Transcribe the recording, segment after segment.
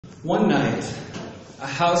One night, a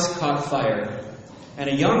house caught fire, and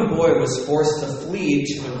a young boy was forced to flee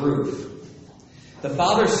to the roof. The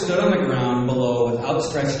father stood on the ground below with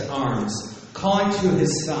outstretched arms, calling to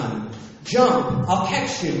his son, "Jump, I'll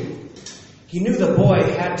catch you." He knew the boy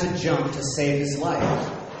had to jump to save his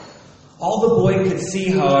life. All the boy could see,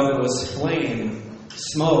 however, was flame,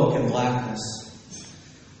 smoke, and blackness.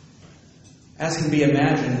 As can be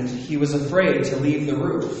imagined, he was afraid to leave the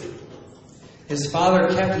roof. His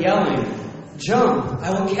father kept yelling, "Jump,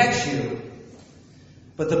 I will catch you."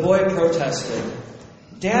 But the boy protested,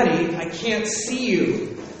 "Daddy, I can't see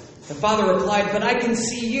you." The father replied, "But I can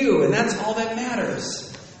see you, and that's all that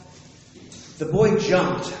matters." The boy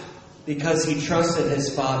jumped because he trusted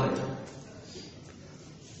his father.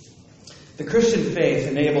 The Christian faith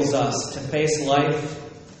enables us to face life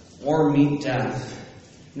or meet death,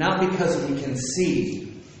 not because we can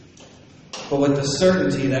see, but with the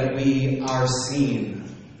certainty that we are seen.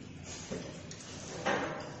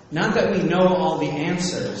 Not that we know all the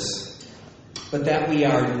answers, but that we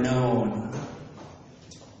are known.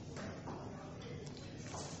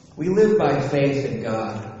 We live by faith in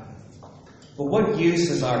God. But what use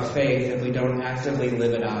is our faith if we don't actively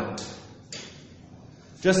live it out?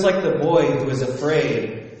 Just like the boy who is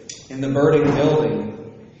afraid in the burning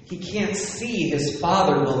building, he can't see his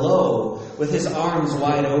father below with his arms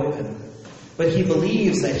wide open, but he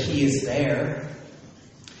believes that he is there.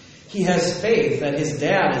 He has faith that his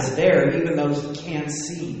dad is there even though he can't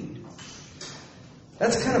see.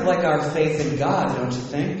 That's kind of like our faith in God, don't you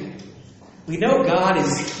think? We know God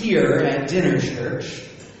is here at dinner church,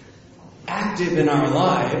 active in our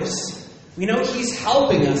lives. We know He's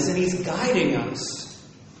helping us and He's guiding us.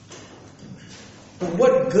 But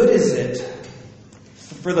what good is it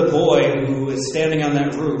for the boy who is standing on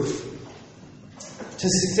that roof to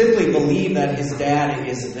simply believe that his dad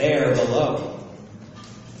is there below?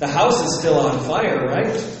 The house is still on fire,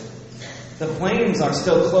 right? The flames are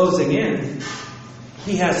still closing in.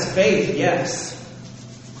 He has faith, yes.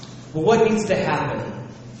 But what needs to happen?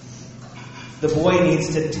 The boy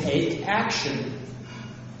needs to take action.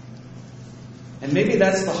 And maybe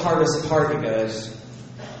that's the hardest part, you guys.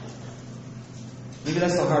 Maybe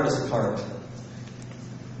that's the hardest part.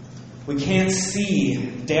 We can't see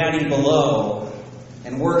Daddy below,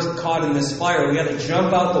 and we're caught in this fire. We got to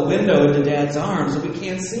jump out the window into Dad's arms, but we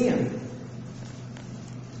can't see him.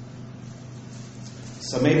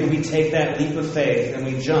 So maybe we take that leap of faith and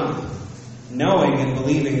we jump, knowing and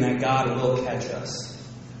believing that God will catch us.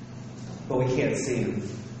 But we can't see Him.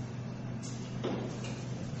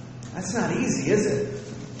 That's not easy, is it?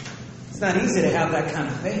 It's not easy to have that kind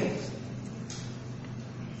of faith.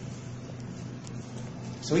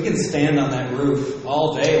 So we can stand on that roof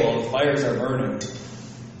all day while the fires are burning.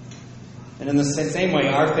 And in the same way,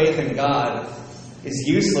 our faith in God is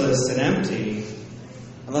useless and empty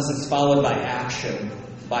unless it's followed by action,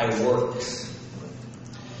 by works.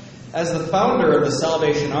 As the founder of the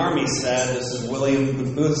Salvation Army said, this is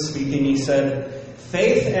William Booth speaking, he said,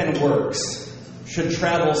 "Faith and works should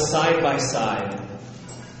travel side by side,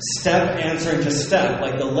 step answering to step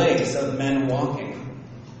like the legs of men walking.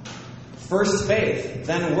 First faith,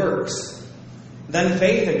 then works, then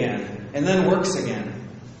faith again, and then works again,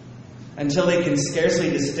 until they can scarcely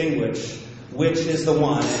distinguish which is the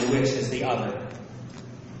one and which is the other."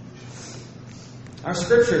 Our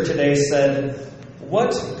scripture today said,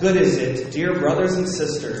 "What good is it, dear brothers and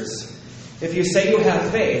sisters, if you say you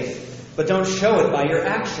have faith, but don't show it by your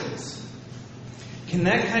actions?" Can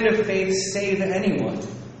that kind of faith save anyone?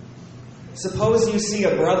 Suppose you see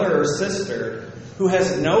a brother or sister who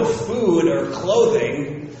has no food or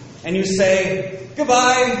clothing, and you say,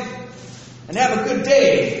 "Goodbye, and have a good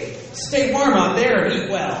day. Stay warm out there and eat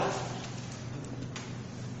well."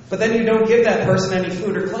 But then you don't give that person any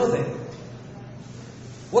food or clothing.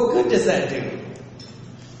 What good does that do?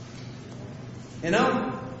 You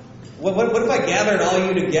know? What if I gathered all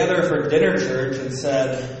you together for dinner church and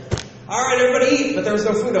said, "All right, everybody eat," but there was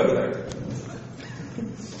no food over there?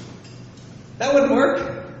 That wouldn't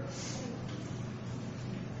work.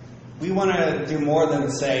 We want to do more than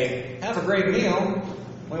say, "Have a great meal."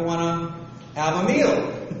 We want to have a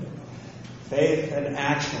meal. Faith and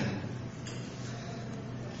action.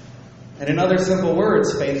 And in other simple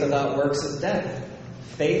words, faith without works is dead.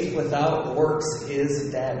 Faith without works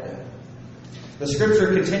is dead. The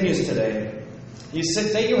scripture continues today. You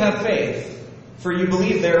say you have faith, for you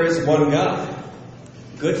believe there is one God.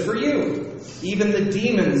 Good for you. Even the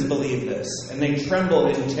demons believe this, and they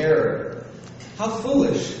trembled in terror. How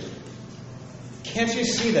foolish. Can't you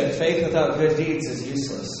see that faith without good deeds is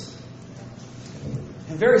useless?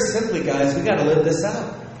 And very simply, guys, we got to live this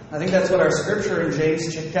out. I think that's what our scripture in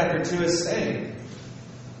James chapter 2 is saying.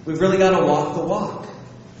 We've really got to walk the walk.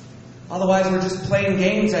 Otherwise, we're just playing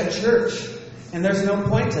games at church, and there's no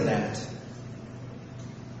point to that.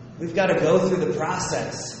 We've got to go through the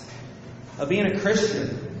process of being a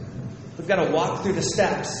Christian. We've got to walk through the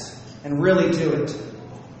steps and really do it.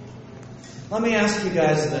 Let me ask you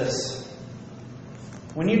guys this.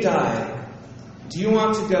 When you die, do you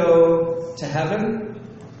want to go to heaven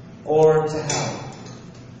or to hell?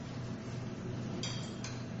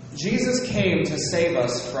 Jesus came to save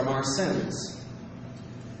us from our sins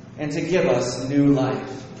and to give us new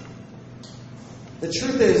life. The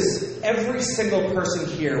truth is, every single person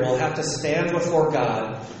here will have to stand before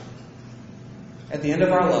God at the end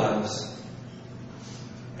of our lives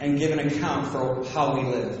and give an account for how we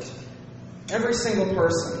lived. Every single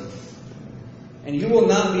person. And you will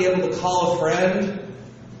not be able to call a friend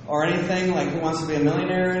or anything like Who Wants to Be a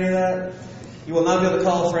Millionaire or any of that. You will not be able to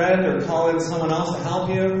call a friend or call in someone else to help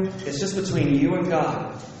you. It's just between you and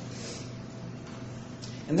God.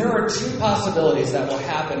 And there are two possibilities that will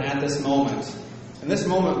happen at this moment. And this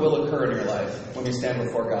moment will occur in your life when you stand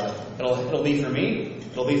before God. It'll be for me,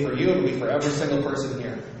 it'll be for you, it'll be for every single person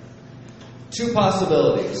here. Two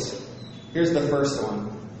possibilities. Here's the first one.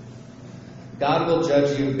 God will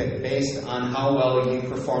judge you based on how well you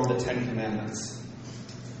perform the 10 Commandments.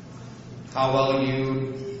 How well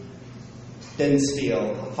you didn't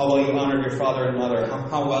steal. How well you honored your father and mother.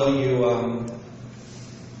 How well you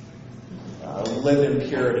live in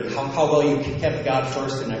purity. How well you kept God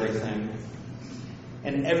first in everything.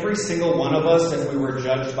 And every single one of us, if we were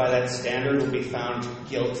judged by that standard, would be found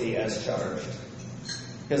guilty as charged.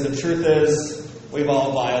 Because the truth is, we've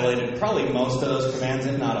all violated probably most of those commands,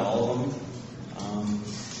 if not all of them.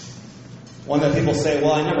 One that people say,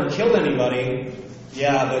 well, I never killed anybody.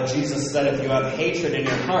 Yeah, but Jesus said if you have hatred in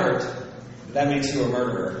your heart, that makes you a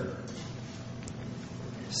murderer.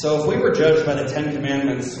 So if we were judged by the 10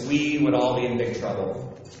 Commandments, we would all be in big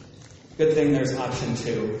trouble. Good thing there's option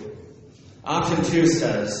 2. Option 2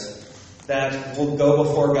 says that we'll go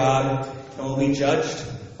before God and we'll be judged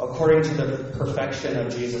according to the perfection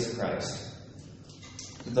of Jesus Christ.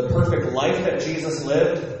 The perfect life that Jesus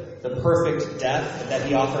lived, the perfect death that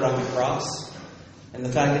He offered on the cross, and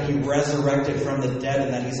the fact that He resurrected from the dead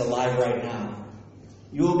and that He's alive right now.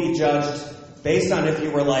 You will be judged based on if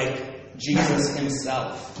you were like Jesus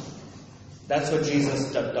Himself. That's what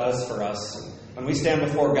Jesus does for us. When we stand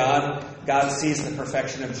before God, God sees the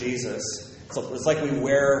perfection of Jesus. So it's like we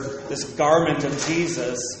wear this garment of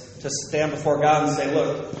Jesus to stand before God and say,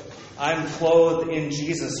 look, I'm clothed in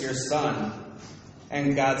Jesus, your Son.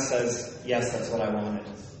 And God says, yes, that's what I wanted.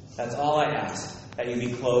 That's all I asked, that you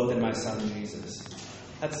be clothed in my Son, Jesus.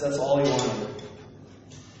 That's all He wanted.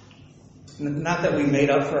 Not that we made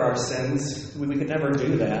up for our sins. We could never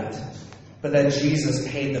do that. But that Jesus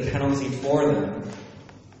paid the penalty for them.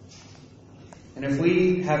 And if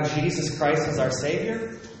we have Jesus Christ as our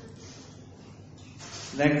Savior,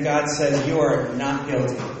 then God says, you are not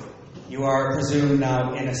guilty. You are presumed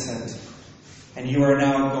now innocent. And you are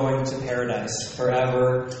now going to paradise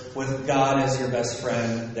forever with God as your best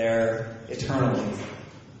friend there eternally.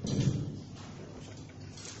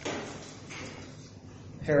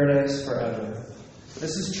 Paradise forever.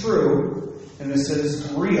 This is true, and this is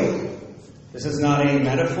real. This is not a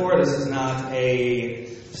metaphor. This is not a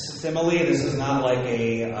simile. This is not like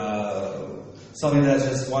something that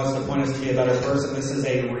just wants to point us to be a better person. This is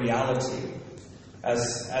a reality.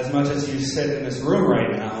 As much as you sit in this room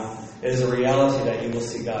right now, it is a reality that you will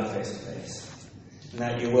see God face to face, and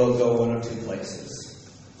that you will go one of two places.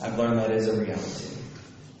 I've learned that is a reality.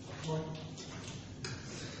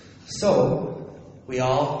 So, we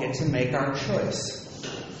all get to make our choice.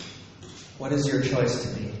 What is your choice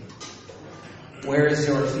to be? Where is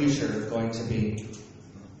your future going to be?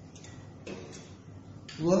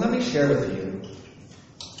 Well, let me share with you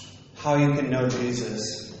how you can know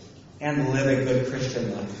Jesus and live a good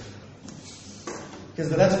Christian life. Because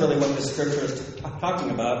that's really what the Scripture is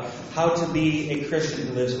talking about, how to be a Christian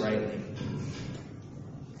who lives rightly.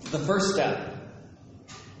 The first step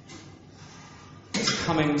is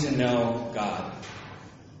coming to know God.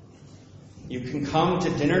 You can come to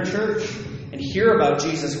dinner church and hear about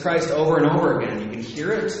Jesus Christ over and over again. You can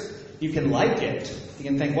hear it. You can like it. You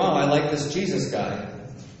can think, wow, I like this Jesus guy.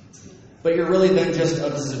 But you're really then just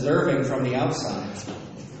observing from the outside.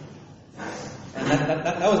 And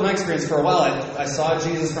that was my experience for a while. I saw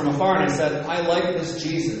Jesus from afar and I said, I like this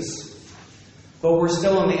Jesus. But we're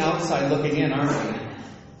still on the outside looking in, aren't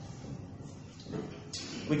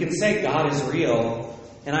we? We can say God is real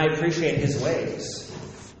and I appreciate His ways.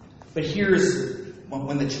 But here's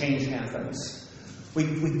when the change happens.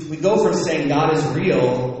 We go from saying God is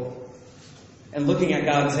real and looking at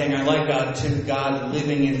God and saying, I like God, to God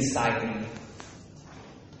living inside me.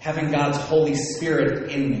 Having God's Holy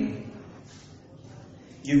Spirit in me.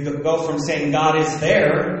 You go from saying God is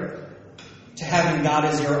there to having God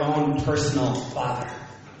as your own personal Father.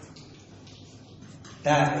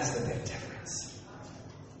 That is the big difference.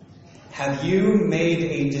 Have you made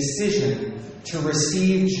a decision to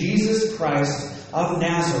receive Jesus Christ of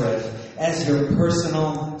Nazareth as your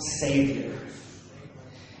personal Savior?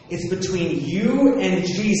 It's between you and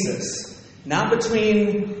Jesus, not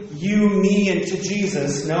between you, me, and to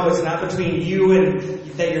Jesus. No, it's not between you and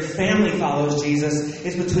that your family follows Jesus.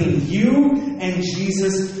 It's between you and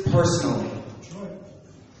Jesus personally.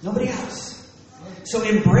 Nobody else. So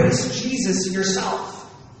embrace Jesus yourself.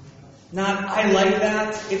 Not, I like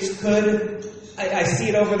that, it's good, I see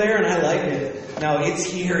it over there and I like it. No, it's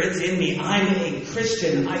here, it's in me. I'm a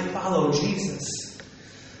Christian, I follow Jesus.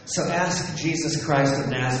 So ask Jesus Christ of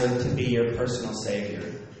Nazareth to be your personal Savior.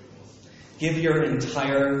 Give your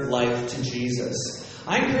entire life to Jesus.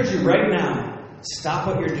 I encourage you right now, stop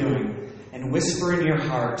what you're doing and whisper in your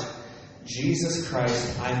heart, Jesus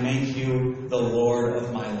Christ, I make you the Lord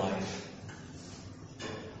of my life.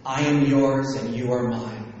 I am yours and you are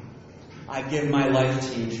mine. I give my life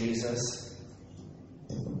to you, Jesus.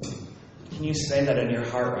 Can you say that in your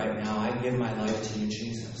heart right now? I give my life to you,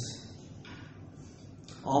 Jesus.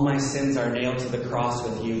 All my sins are nailed to the cross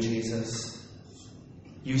with you, Jesus.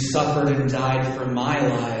 You suffered and died for my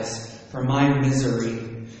lies, for my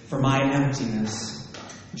misery, for my emptiness.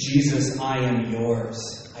 Jesus, I am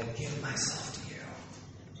yours. I give myself to you.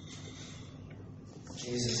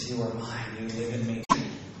 Jesus, you are mine. You live in me.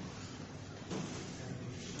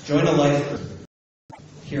 Join a life group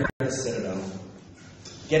here at the Citadel.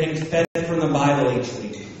 Getting fed from the Bible each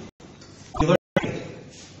week. You learn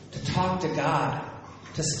to talk to God,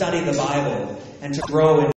 to study the Bible, and to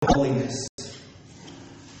grow in holiness.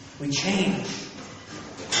 We change.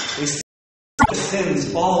 We see the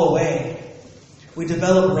sins fall away. We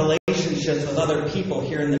develop relationships with other people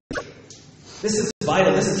here in the church. This is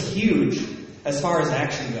vital. This is huge as far as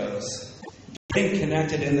action goes. Getting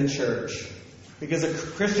connected in the church. Because a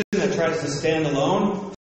Christian that tries to stand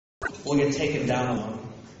alone will get taken down alone.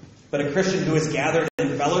 But a Christian who is gathered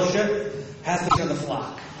in fellowship has to join the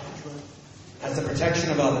flock. Has the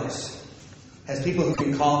protection of others. Has people who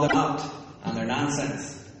can call them out on their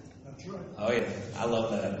nonsense. Oh yeah, I love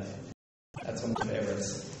that. That's one of my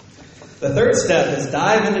favorites. The third step is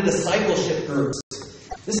dive into discipleship groups.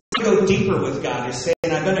 This is to go deeper with God. You're saying,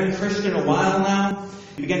 I've been a Christian a while now.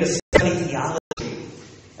 You begin to study theology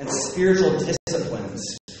and spiritual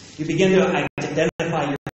disciplines. You begin to identify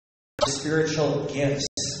your spiritual gifts.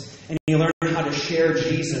 And you learn how to share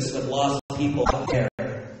Jesus with lost people out there.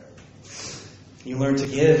 You learn to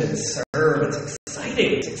give and serve. It's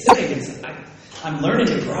exciting. I'm learning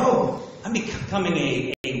to grow. I'm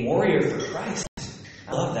becoming a warrior for Christ.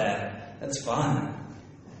 I love that. That's fun.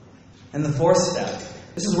 And the fourth step.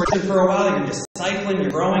 This is working for a while. You're discipling,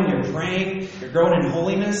 you're growing, you're praying, you're growing in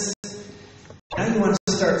holiness. Now you want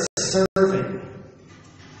to start serving.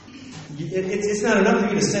 It's not enough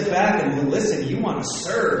for you to sit back and listen. You want to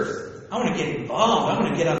serve. I want to get involved. I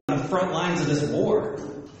want to get on the front lines of this war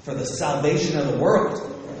for the salvation of the world.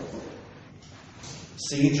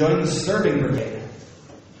 So you join the serving brigade.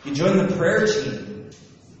 You join the prayer team.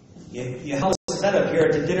 You help set up here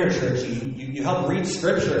at the dinner church. You help read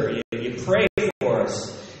scripture. You pray for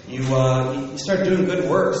us. You start doing good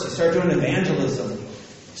works. You start doing evangelism.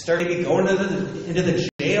 You start maybe going into the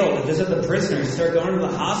jail to visit the prisoners. You start going to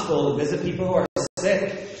the hospital to visit people who are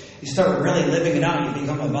sick. You start really living it out. You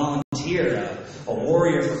become a volunteer, a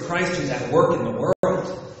warrior for Christ who's at work in the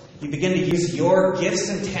world. You begin to use your gifts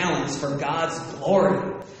and talents for God's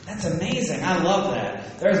glory. That's amazing. I love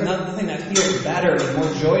that. There's nothing that feels better and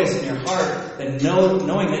more joyous in your heart than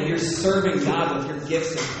knowing that you're serving God with your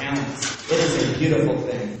gifts and talents. It is a beautiful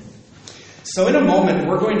thing. So in a moment,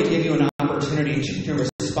 we're going to give you an opportunity to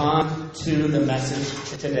respond to the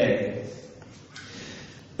message today.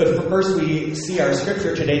 But first, we see our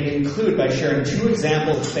scripture today conclude by sharing two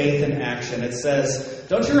examples of faith in action. It says,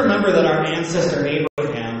 don't you remember that our ancestor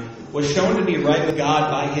Abraham was shown to be right with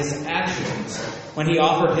God by his actions when he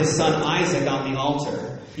offered his son Isaac on the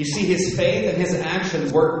altar? You see, his faith and his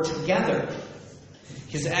actions worked together.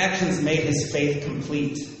 His actions made his faith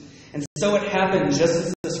complete. And so it happened just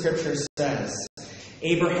as the scripture says.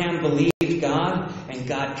 Abraham believed God, and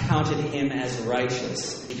God counted him as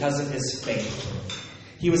righteous because of his faith.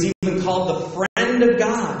 He was even called the friend of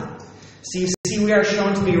God. So you see, we are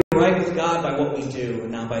shown to be right with God by what we do,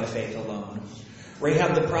 and not by faith alone.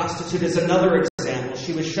 Rahab the prostitute is another example.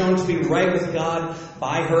 She was shown to be right with God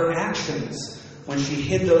by her actions when she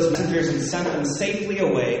hid those messengers and sent them safely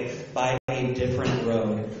away by a different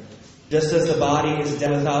road. Just as the body is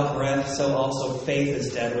dead without breath, so also faith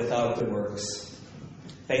is dead without good works.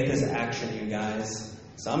 Faith is action, you guys.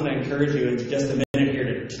 So I'm going to encourage you in just a minute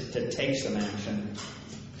here to take some action.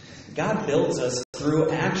 God builds us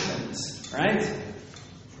through actions, right?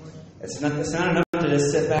 It's not enough to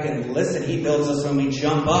just sit back and listen. He builds us when we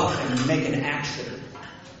jump up and make an action.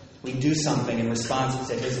 We do something in response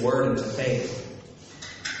to His word and to faith.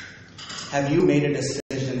 Have you made a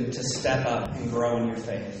decision to step up and grow in your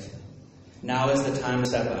faith? Now is the time to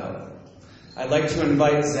step out. I'd like to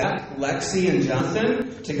invite Zach, Lexi, and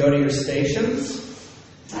Jonathan to go to your stations.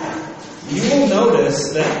 You will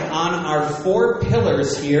notice that on our 4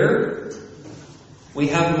 pillars here, we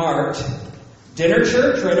have marked dinner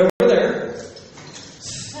church right over there,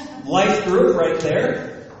 life group right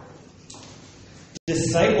there,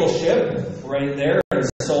 discipleship right there, and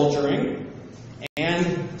soldiering,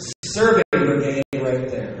 and serving brigade right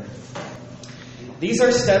there. These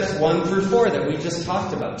are steps 1 through 4 that we just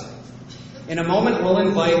talked about. In a moment, we'll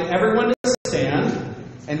invite everyone to stand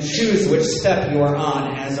and choose which step you are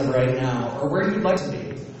on as of right now, or where you'd like to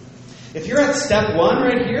be. If you're at step 1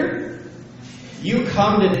 right here, you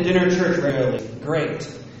come to the dinner church regularly. Great.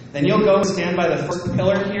 Then you'll go and stand by the first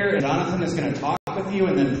pillar here, and Jonathan is going to talk with you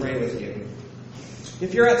and then pray with you.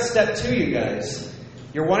 If you're at step 2, you guys,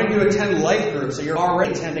 you're wanting to attend life groups, or you're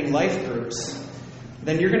already attending life groups,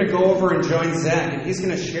 then you're going to go over and join Zach, and he's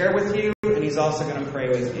going to share with you, and he's also going to pray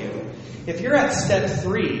with you. If you're at step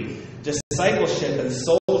 3, discipleship and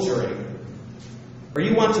soldiering, or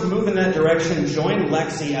you want to move in that direction, join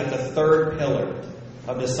Lexi at the 3rd pillar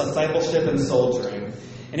of discipleship and soldiering.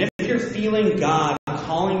 And if you're feeling God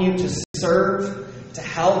calling you to serve, to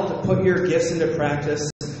help, to put your gifts into practice,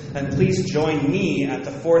 then please join me at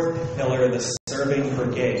the 4th pillar, the serving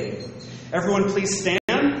brigade. Everyone please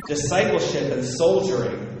stand, discipleship and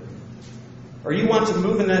soldiering. Or you want to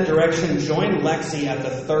move in that direction, join Lexi at the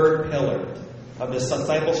 3rd pillar of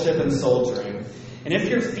discipleship and soldiering. And if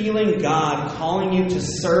you're feeling God calling you to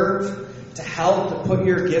serve, to help, to put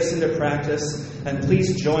your gifts into practice, then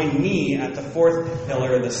please join me at the 4th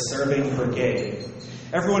pillar, the serving brigade.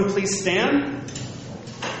 Everyone please stand.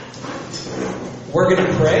 We're going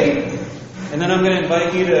to pray, and then I'm going to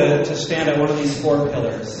invite you to stand at one of these 4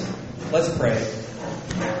 pillars. Let's pray.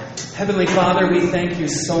 Heavenly Father, we thank you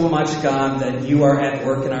so much, God, that you are at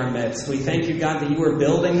work in our midst. We thank you, God, that you are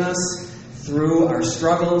building us through our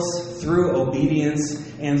struggles, through obedience,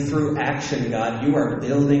 and through action, God. You are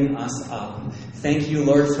building us up. Thank you,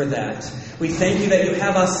 Lord, for that. We thank you that you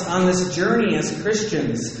have us on this journey as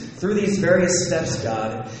Christians through these various steps,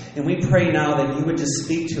 God. And we pray now that you would just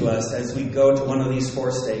speak to us as we go to one of these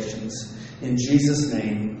 4 stations. In Jesus'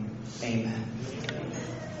 name, amen.